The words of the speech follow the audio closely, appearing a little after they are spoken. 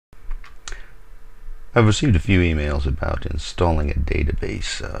I've received a few emails about installing a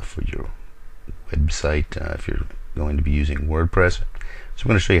database for your website if you're going to be using WordPress. So I'm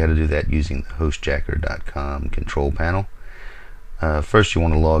going to show you how to do that using the hostjacker.com control panel. First, you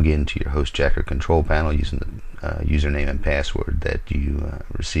want to log into your hostjacker control panel using the username and password that you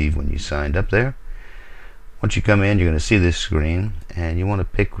received when you signed up there. Once you come in, you're going to see this screen, and you want to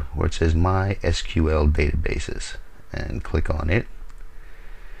pick where it says My SQL Databases and click on it.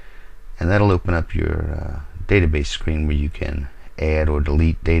 And that'll open up your database screen where you can add or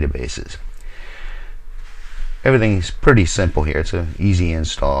delete databases. Everything's pretty simple here. It's an easy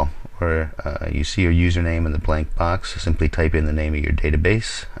install. Where you see your username in the blank box, simply type in the name of your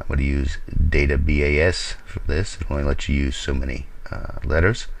database. I'm going to use databas for this. It'll only let you use so many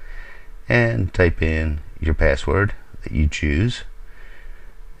letters. And type in your password that you choose,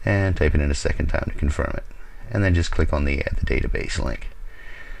 and type it in a second time to confirm it. And then just click on the Add the Database link.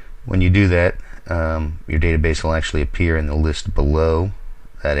 When you do that, your database will actually appear in the list below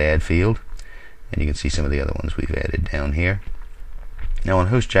that add field, and you can see some of the other ones we've added down here. Now on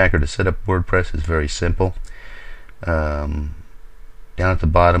HostJacker, to set up WordPress is very simple. Down at the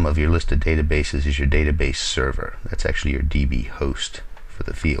bottom of your list of databases is your database server. That's actually your DB host for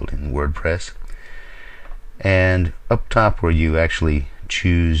the field in WordPress. And up top where you actually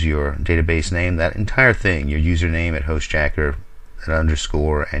choose your database name, that entire thing, your username at HostJacker, that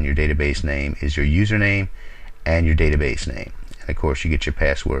underscore, and your database name is your username and your database name. And of course you get your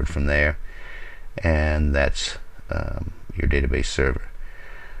password from there, and that's your database server.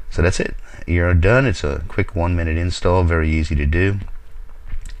 So that's it. You're done. It's a quick 1-minute install, very easy to do.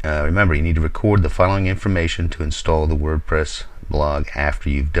 Remember, you need to record the following information to install the WordPress blog after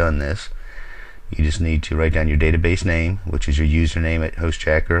you've done this. You just need to write down your database name, which is your username at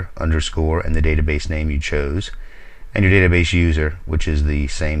HostJacker underscore and the database name you chose, and your database user, which is the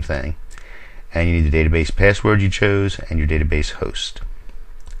same thing. And you need the database password you chose and your database host.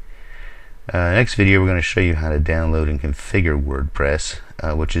 Next video we're going to show you how to download and configure WordPress,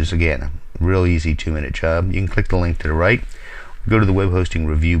 which is again a real easy 2-minute job. You can click the link to the right, go to the web hosting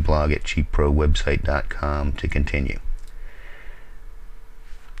review blog at cheapprowebsite.com to continue.